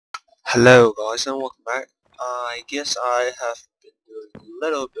Hello guys and welcome back. I guess I have been doing a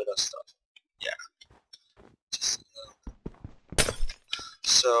little bit of stuff. Yeah, just a little.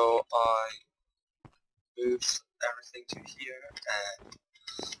 So I moved everything to here and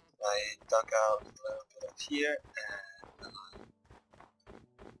I dug out a little bit of here and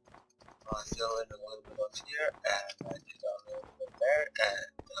I fill in a little bit of here and I did a little bit there and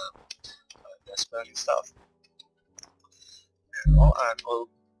that's smelling stuff. Now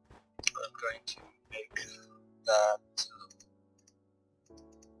I'm going to make that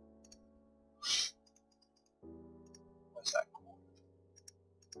what's that called?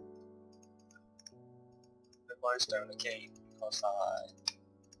 The limestone again because I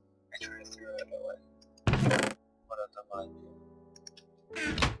actually threw it away. What of the mind do?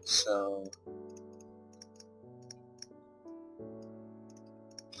 So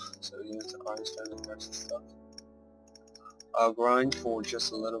use the grindstone and press the stuff. I'll grind for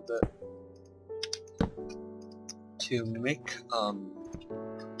just a little bit to make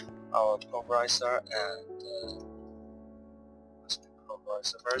our pulverizer and let's make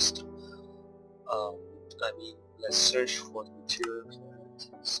pulverizer first. Let's search for the material for it.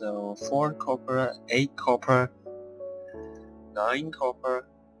 So 4 copper, 8 copper, 9 copper.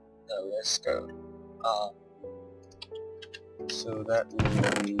 Now let's go. So that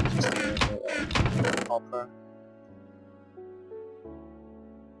will be just a little bit of copper.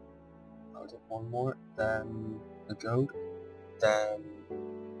 I'll get one more, then the gold, then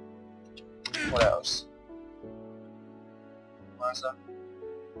what else? Where's that?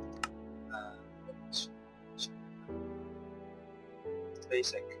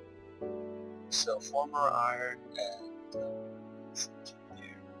 Basic. So 4 more iron and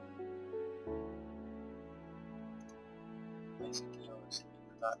basically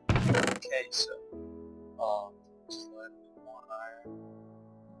that. Okay, so just a little bit more iron.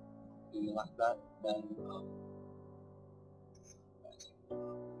 Do you like that? Then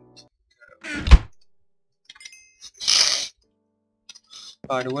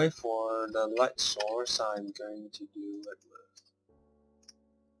by the way, for the light source, I'm going to do it with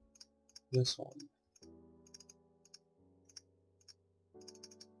this one.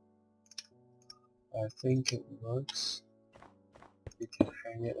 I think it works. You can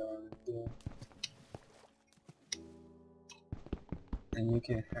hang it on here. And you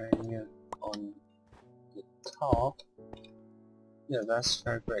can hang it on the top. Yeah, that's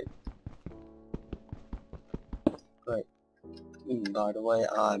very great. Great. By the way,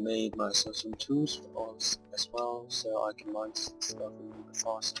 I made myself some tools as well, so I can mine stuff a little bit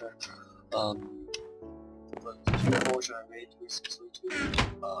faster. But the tool portion I made recently too.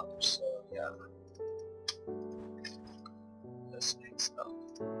 So yeah. Let's make stuff.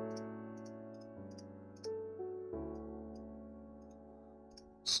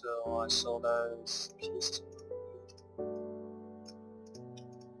 So I saw those piston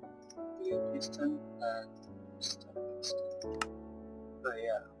and piston. But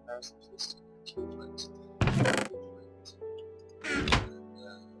yeah, there's a piston and 2 plates.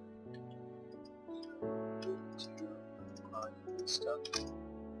 And stuff.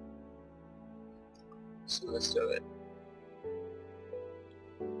 So let's do it.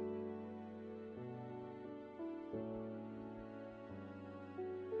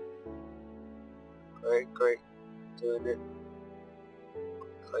 Great, doing it.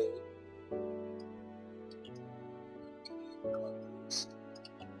 Clean.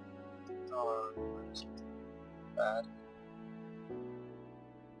 Bad.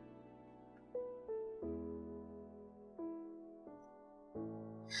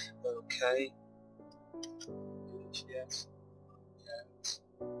 Okay. Yes.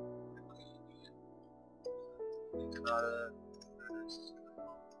 Make another.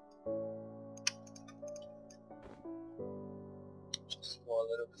 Just for a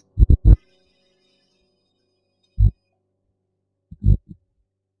little bit.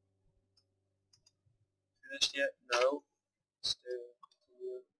 Finished yet? No. Still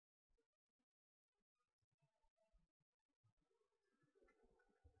continue.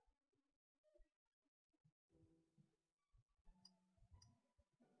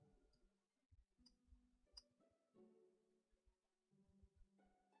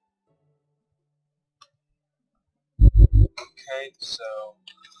 Okay, so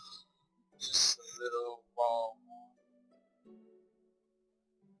just a little while more.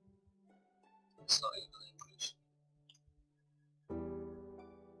 It's not even English.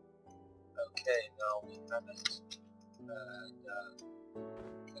 Okay, now we have it.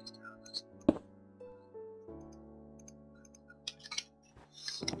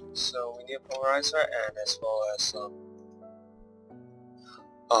 And so we need a polarizer and as well as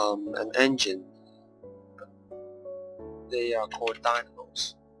an engine. They are called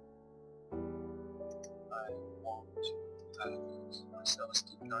dynamos. I want to add myself a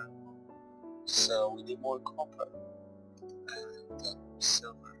steam dynamo. So we need more copper and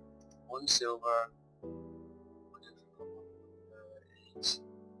silver. One silver, 8,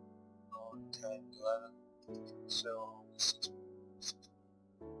 9, 10, 11. So 6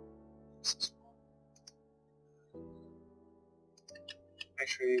 more.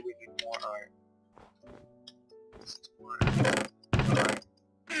 Actually, we need more iron. 6 more iron.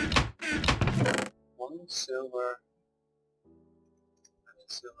 1 silver.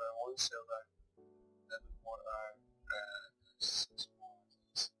 Silver, 1 silver, 11 more iron, and 6 more of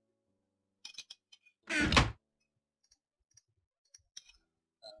these. And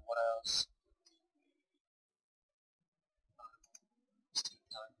what else? Steam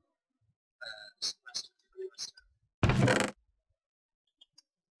time, and rest of the rest.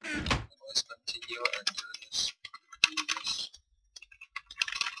 Let's continue and do this.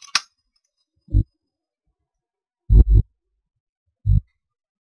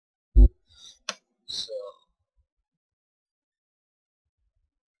 So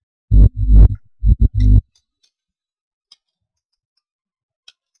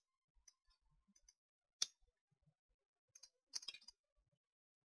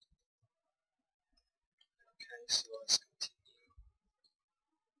so let's continue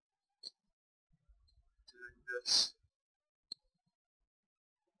doing this.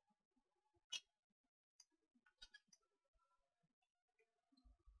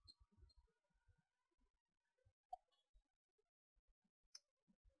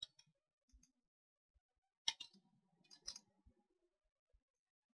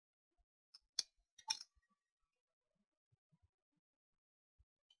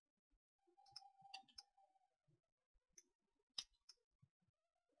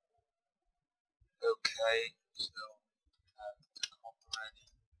 Okay, so the copper ready.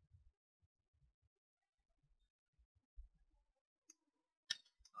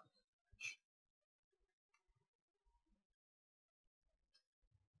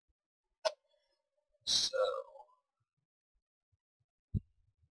 So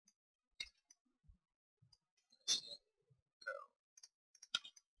let's go.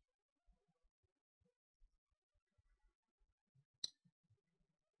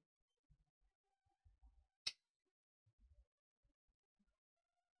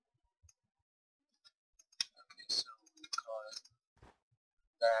 Okay, so we got it.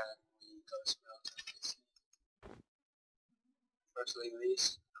 Then we go smelt this. Firstly, this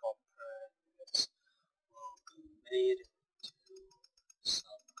copper units will be made into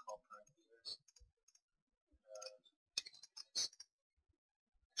some copper here.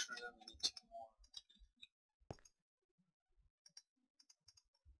 Actually, we need 2 more.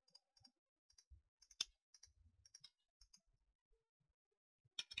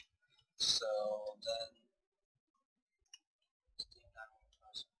 So then, steam that one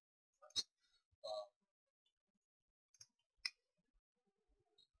first.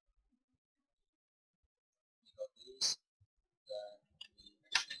 We got these. Then we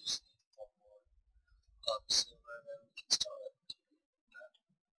actually just need 1 more silver, then we can start doing that.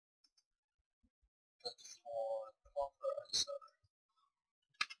 But for copper, I saw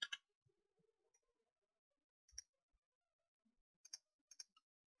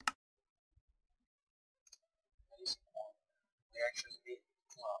amazing one. We actually need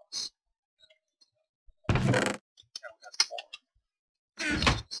glass. And we have 4.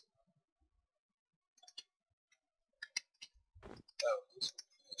 Oh, this one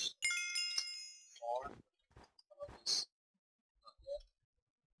finished. 4. How about this? Not yet.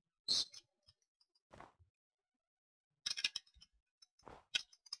 So,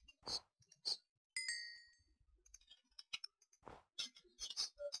 finish this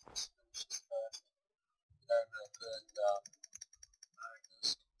first. Then I put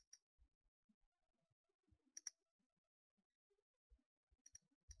Magnus.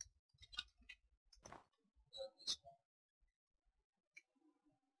 Then this one.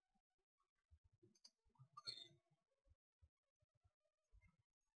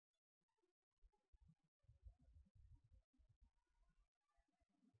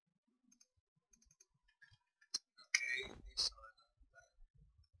 Okay, this one.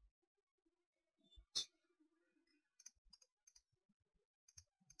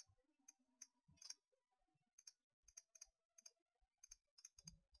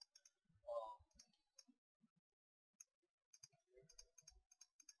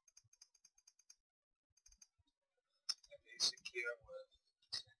 Basic here with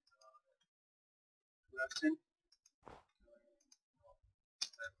 10 left in.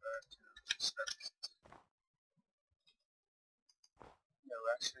 No,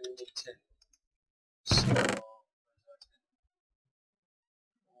 actually we need 10. So,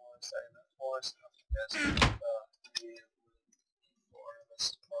 starting at 4, so after this, we will need 4 of this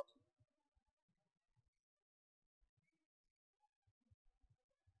problem.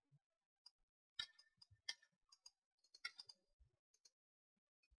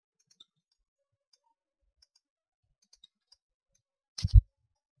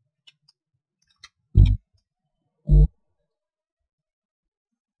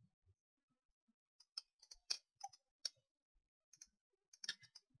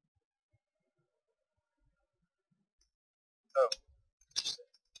 Oh,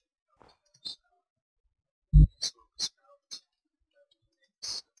 interesting. Okay, so this will be spelled. That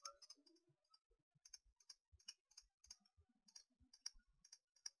makes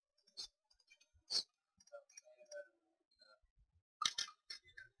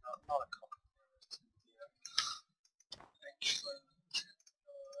not a complicated idea. Actually, we can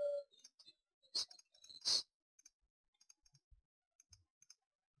do this because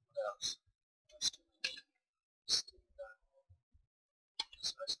what else? Just do we need? Just do that.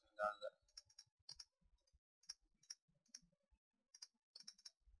 Just rest me down there.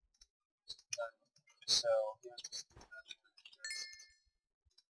 So here's the student management here.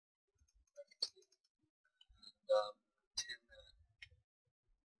 And 10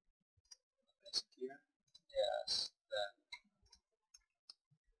 minutes here. Yes, then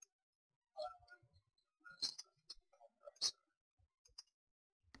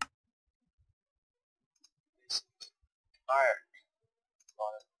iron.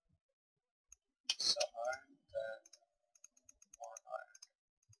 Got it. So iron, then more iron.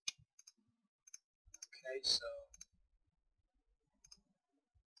 Okay, so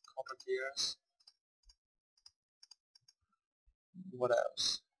copper gears. What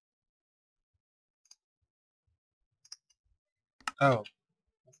else? Oh,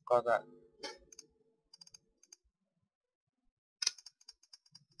 I forgot that.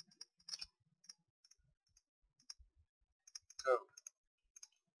 Code.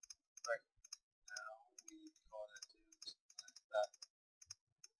 Right now we gotta do something like that.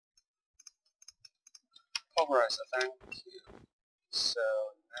 Pulverizer, thank you. So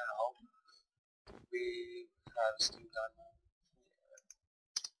now we have steam dynamo here.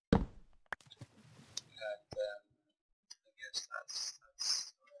 And then I guess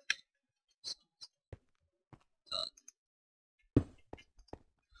that's already done.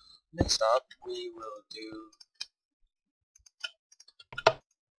 Next up we will do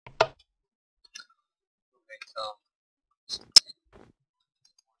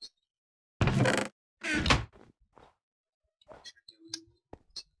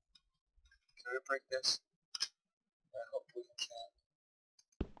can we break this? I hope we can.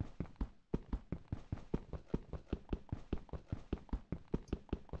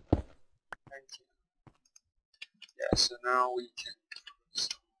 Thank you. Yeah, so now we can put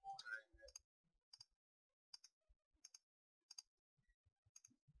some water in it.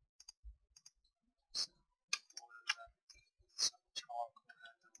 Some water and some chocolate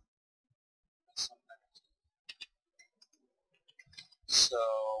and some energy. So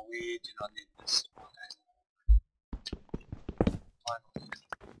we do not need this one anymore. Finally,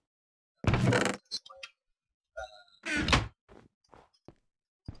 this way.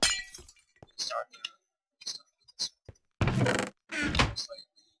 We start doing stuff with this one. Looks like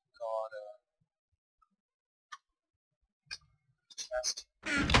we got a chest.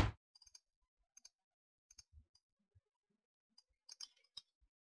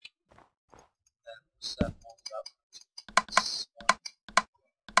 And set one up to this one.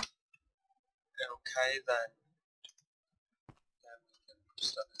 Okay, then we can put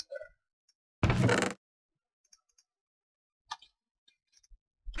stuff in there.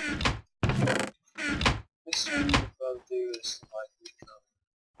 This one we'll do is like become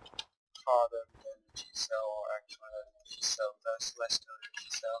carbon energy cell or actual energy cell. That's less energy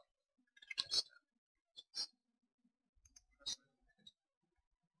cell.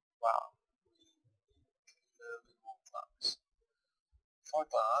 Wow. We need a little bit more glass. For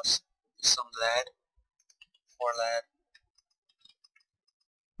glass, some lead. For lead.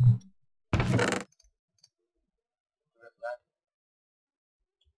 Red lead.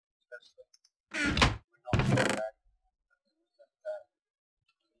 We're not doing that. We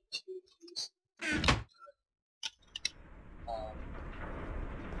need two of these.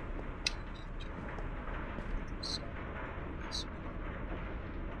 So this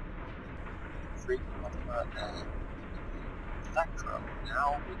freaking up and electro. Now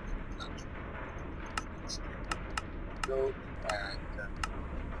we can go and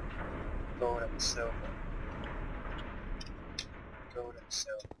gold and silver. Gold and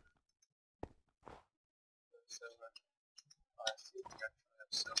silver. Silver. I think we actually have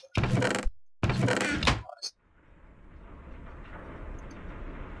silver. Nice.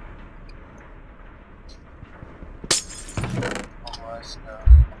 Almost, no.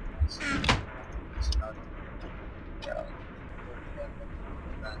 Almost. It's not. Yeah.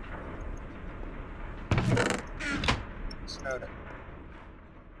 Snowden.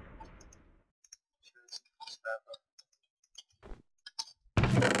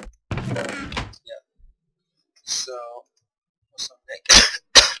 Yeah. So, what's up next?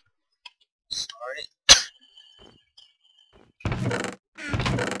 Sorry.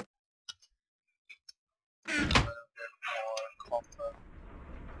 A little bit more copper.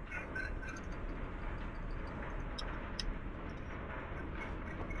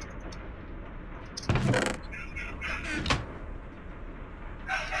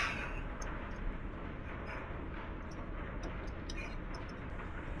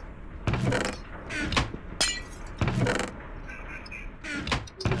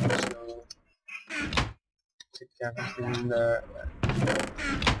 So, take everything in there.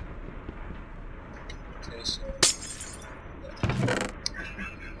 Okay, so yeah.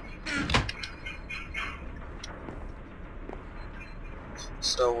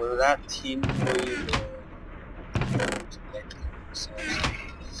 So with that team, we will make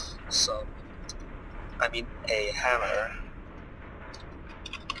some I mean a hammer.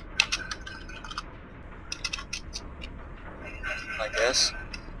 I guess.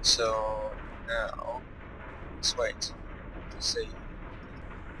 So now let's wait. Let's see.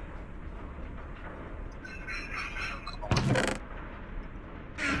 Come on.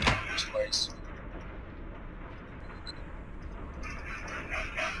 Twice.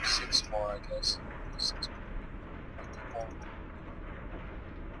 6 more, I guess. 6 more.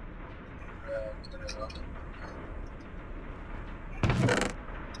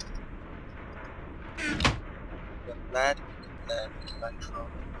 The lead and electron.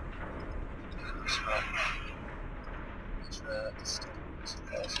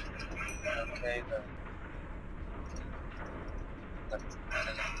 Okay then.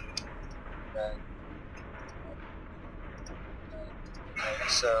 Okay,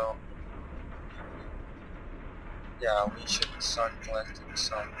 so yeah, we should start collecting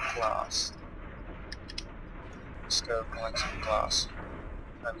some glass. Let's go collect some glass.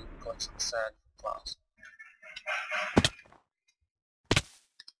 I mean, collect some sand from glass.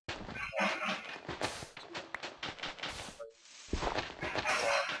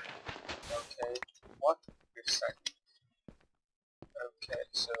 Okay, what? Wait a second. Okay,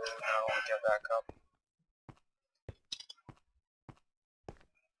 so now we'll get back up.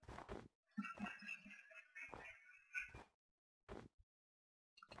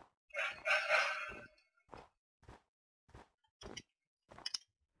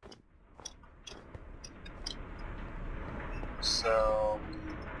 So,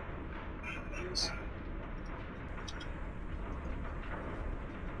 these.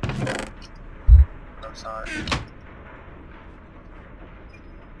 No, sorry.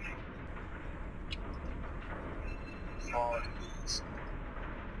 All these.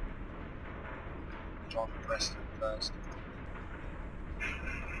 John Preston first.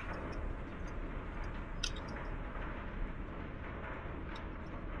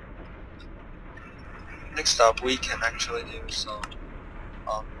 Next up, we can actually do some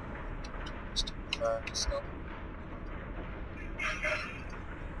stuff.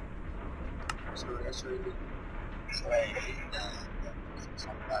 So we actually play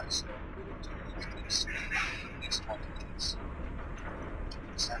some that, so we will do this next one.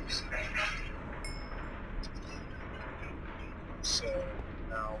 So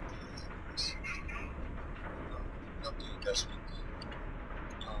now not doing this with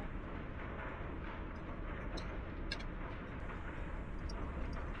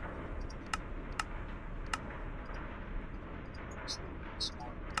this one.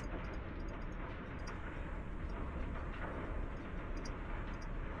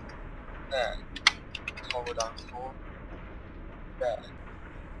 There. Hold on for there.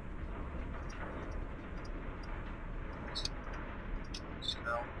 So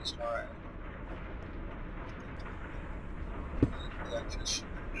now let's try electricity.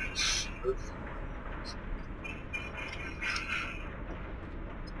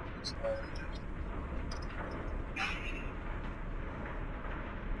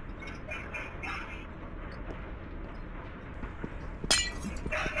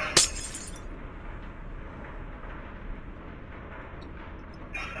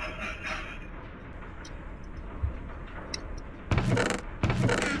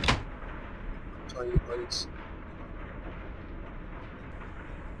 for you, please.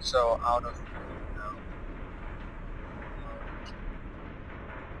 So out of now,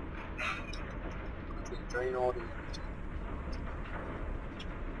 quickly drain all the energy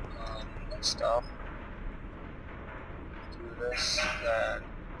and stuff. Do this, then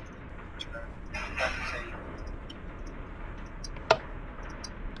turn everything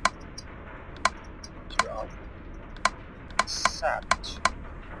to out. Except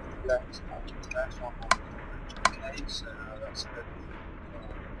let's one more. Okay, so that's good.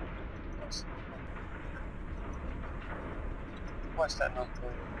 That's, why is that not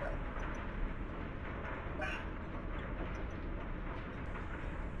going away?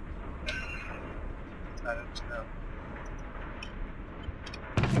 I don't know.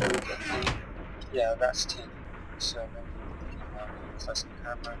 Yeah, that's 10. So maybe we can place the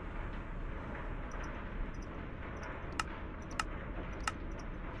camera.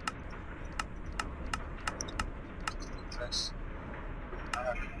 This. I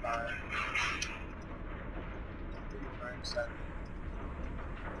have to buy 3 frames that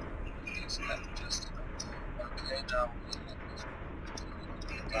is just enough. Okay, now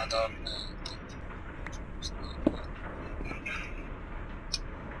we add up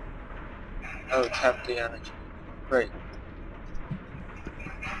oh, tap the energy. Great.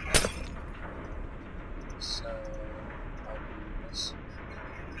 So I'll do this.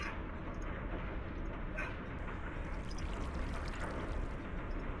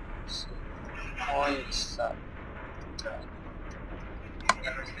 So points that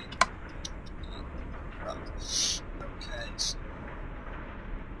everything. Okay, so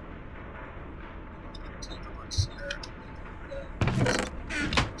take what's here.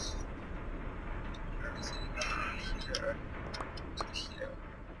 Everything here to here.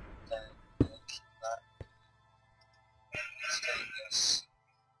 Then make that stay this.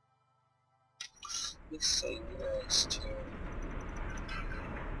 Let's say this to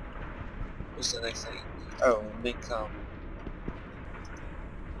what's the next thing? Oh, make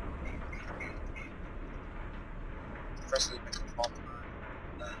firstly make a pop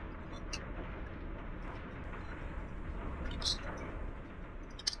then please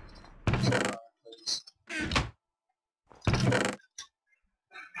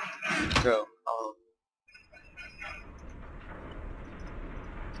go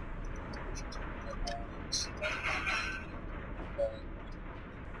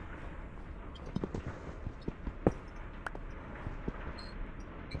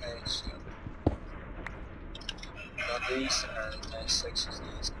okay, so these and then 6 is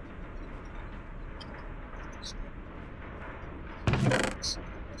these.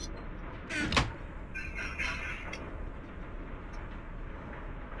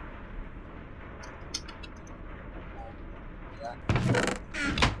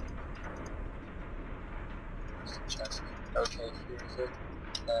 Okay, here's it.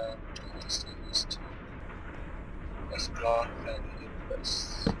 Let's do this too. Let's block and do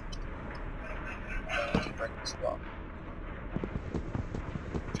this. Break this block.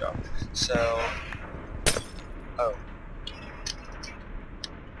 Good job. So, oh.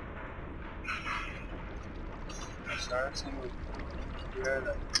 So everything we here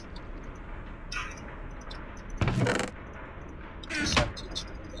that accepted to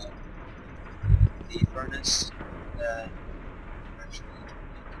the furnace, then actually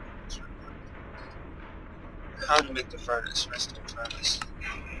how to make the furnace, resting furnace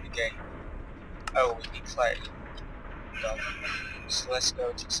again. Oh, we need clay. Done. So let's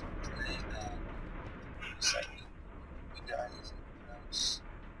go to some clay and recycle. We got anything else?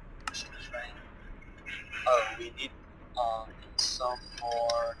 Oh, we need some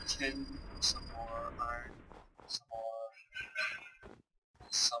more tin, some more iron,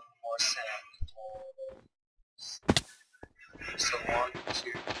 some more sand, so 1,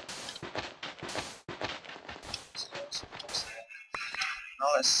 2. So some more sand. Now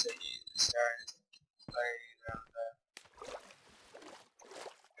let's see, is there anything clay down there?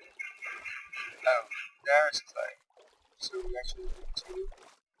 Oh, there is clay. So we actually need 2.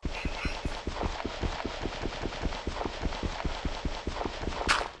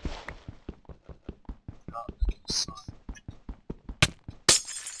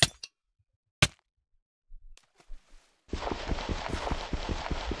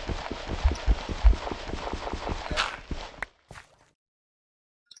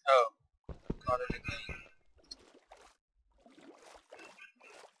 Oh, got it again.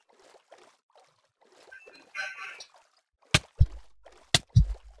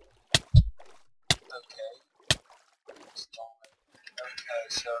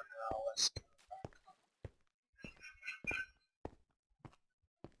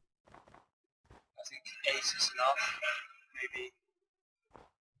 I think 8 is enough, maybe.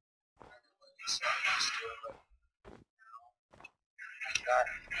 Anyway, so let's do it like that.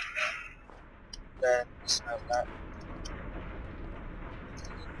 Then smell that. A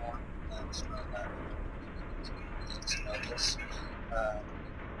little more. Then smell that. Then smell this.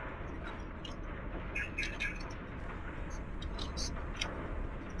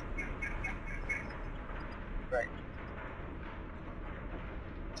 Right.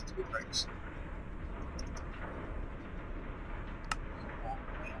 2 breaks.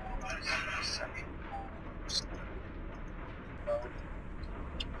 Second.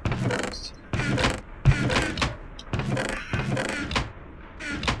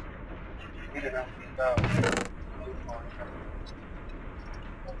 Good enough to go.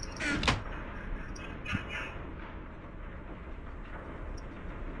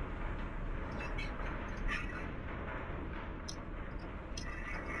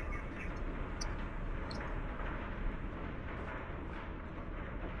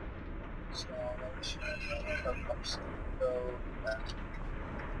 So let's go back.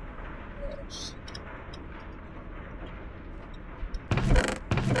 Yes.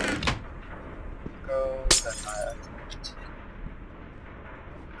 Go then I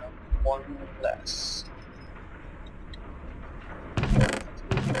have 1 less.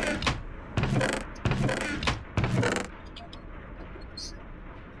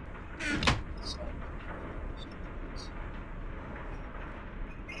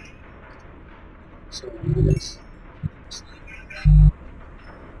 So this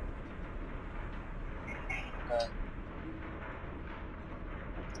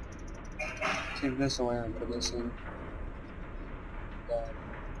take this away and put this in. Then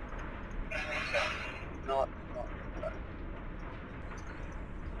not that.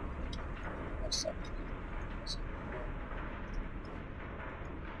 What's up?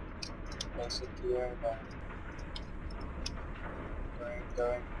 Place it here, then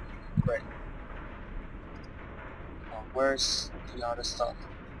going. Great. Where's the other stuff?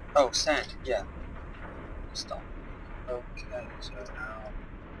 Oh, sand, yeah. Stuff. Okay, so now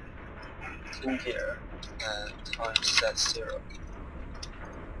in here and time set 0.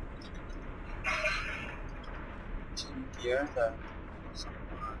 In here, then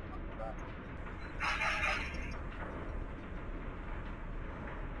something like that.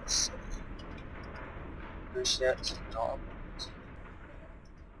 Let's see. Finish yet? No.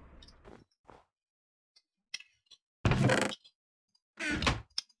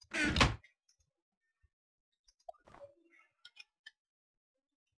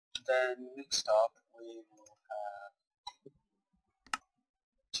 Then next up we will have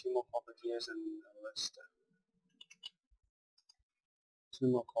 2 more copper gears and the rest. 2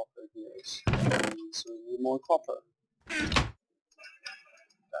 more copper gears. So we need more copper.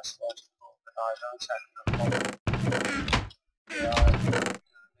 That's logical, but I don't have enough copper. Yeah,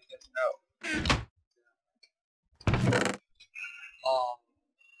 make it no.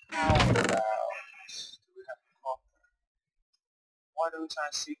 How about do we have copper? Why don't I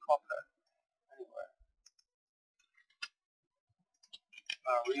see copper anywhere? I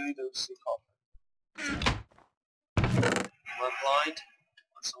really don't see copper. Am I blind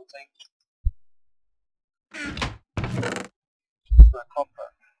or something? Where's my copper?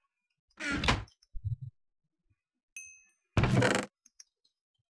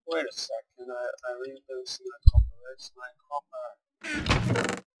 Wait a second, I really don't see my copper. Where's my copper?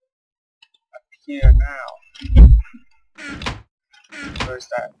 Up here now. Where's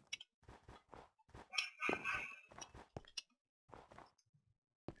that?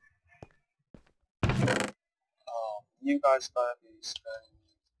 You guys gotta be spending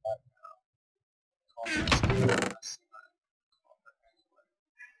right now. Copper still not see my copper anyway.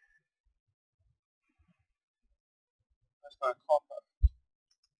 Where's my copper?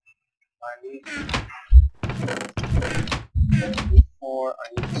 I need 4, I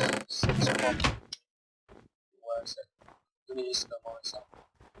need 6 copper. Where is it? Let me just go myself.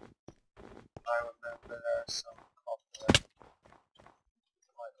 I remember there's some copper.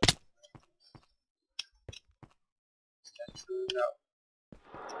 Is that true? No.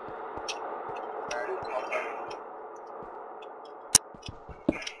 Where is copper?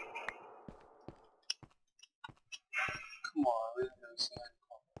 Come on, we don't see any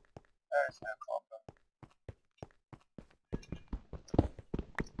copper. There's no copper.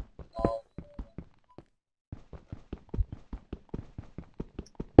 Oh,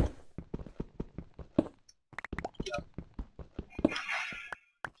 yeah.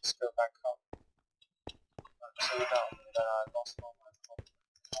 Just go back up. So down that I lost all my copper.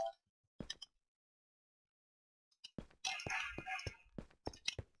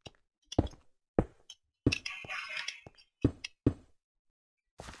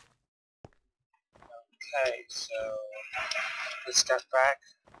 Okay, so let's get back.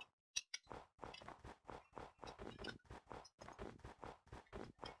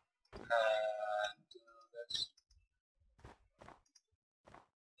 And do this.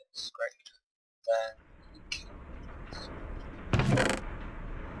 It's great. Then we can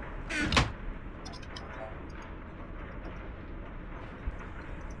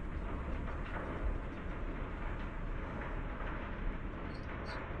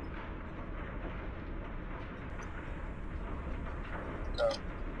go.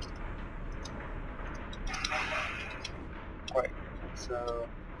 Great. So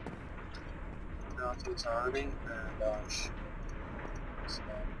now things are running, and should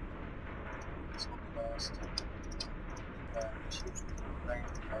start this one first. Then should bring the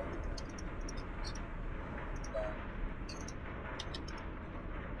load, then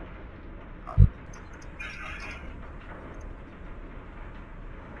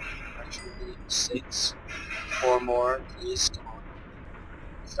actually we need 6. 4 more, please, come on.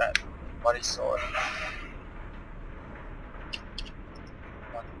 What's that? Body sword.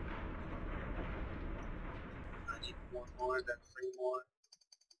 1. I need 1 more, then 3 more.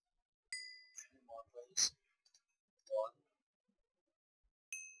 3 more, please. 1.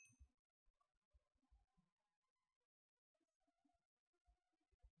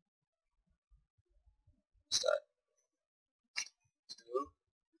 What's that? 2.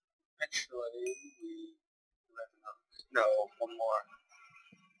 Actually, we have enough. No, 1 more.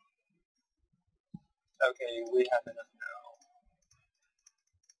 Okay, we have enough now.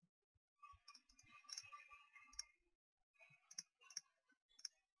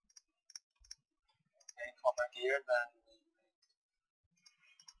 Okay, come back here, then we make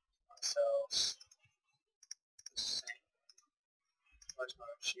ourselves the same. Where's my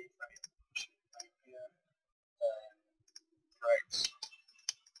sheet right? Sheet right here. Right.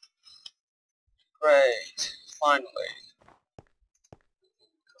 Great. Finally. We can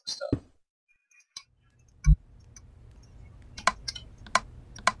cook stuff.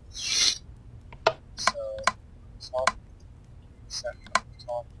 So, top. Second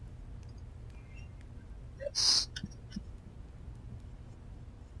top. Yes.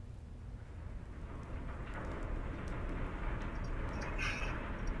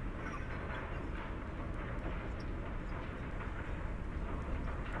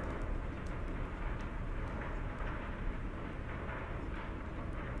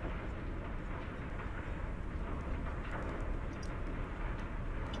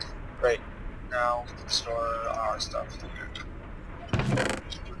 Great. Now we can store our stuff here.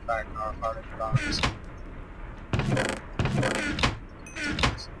 Put back our product box.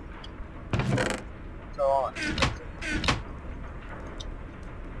 Go on.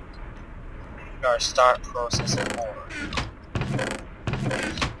 We gotta start processing more.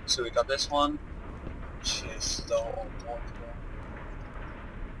 So we got this one, which is slow or portable.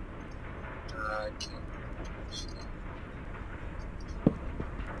 I can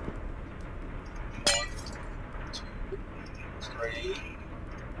 1, 2, 3,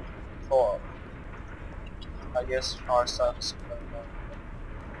 4. I guess our stuff is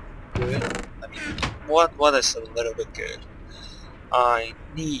good. I mean, what is a little bit good? I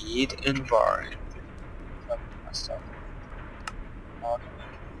need environment. My stuff. How to make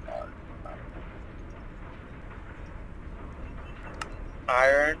environment.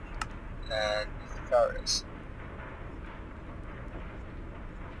 Iron and ferrous.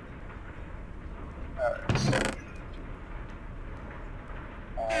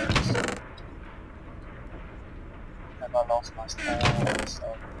 Have I lost my style?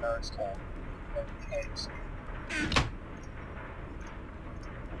 So ferrous style. Okay.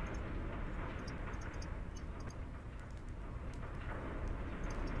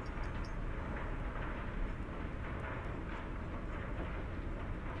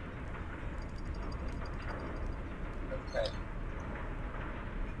 Okay.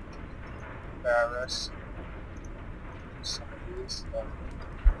 Ferrous. Some of these.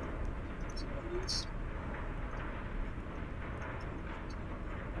 Some of these.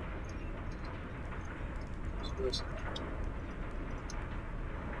 Screws.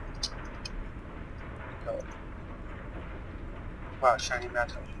 Go. Wow, shiny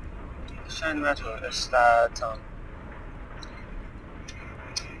metal. Shiny metal is that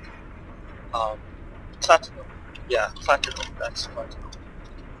platinum. Yeah, platinum. That's platinum.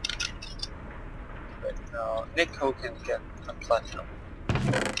 Right now, nickel can get a platinum.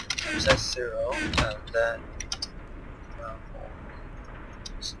 Set 0, and then 4.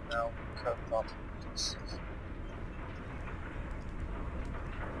 So now we cut off this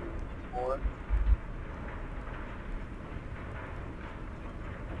 4.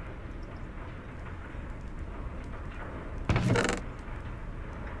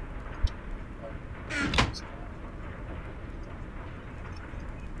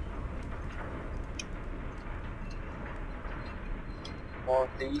 more of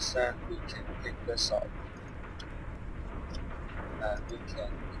these, and we can pick this up. And we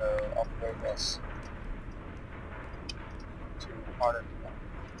can go upgrade this to harder one.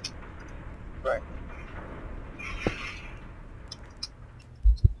 Right.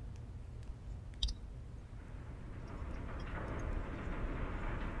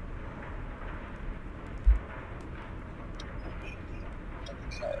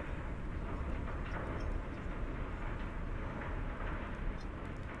 Okay.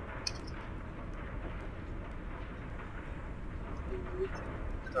 We can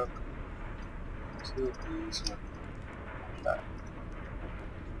cook 2 of these with that.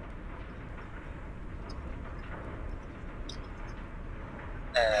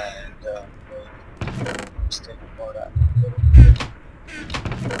 And we'll stick more that a little bit.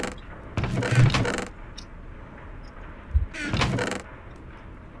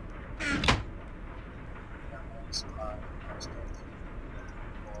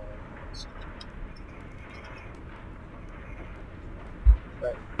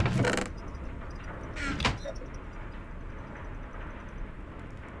 Right.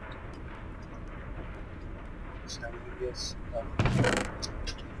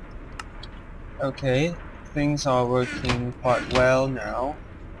 Okay, things are working quite well now,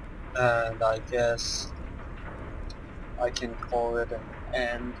 and I guess I can call it an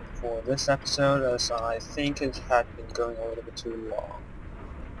end for this episode, as I think it had been going a little bit too long.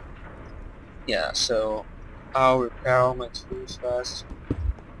 Yeah, so I'll repair all my tools first.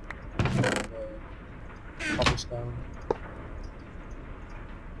 Cobblestone.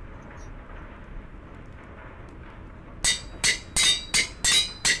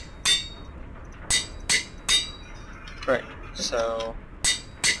 Great. So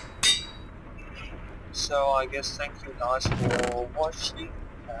I guess thank you guys for watching,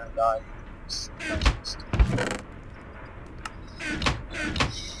 and I see you next time.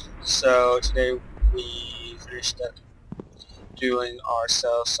 So today we finished doing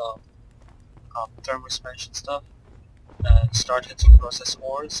ourselves some thermal expansion stuff, and started to process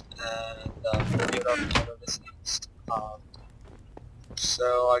ores and build up all of these things.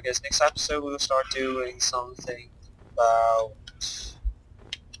 So I guess next episode we'll start doing something about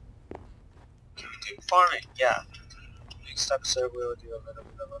farming. Yeah, next episode we'll do a little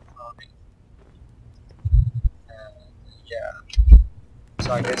bit of farming. And yeah,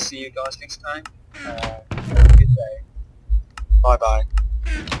 so I guess see you guys next time. Have a good day. Bye bye.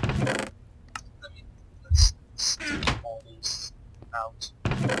 Let's take all these out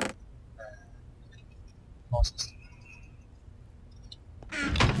and process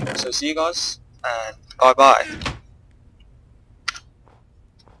them. So see you guys, and bye bye.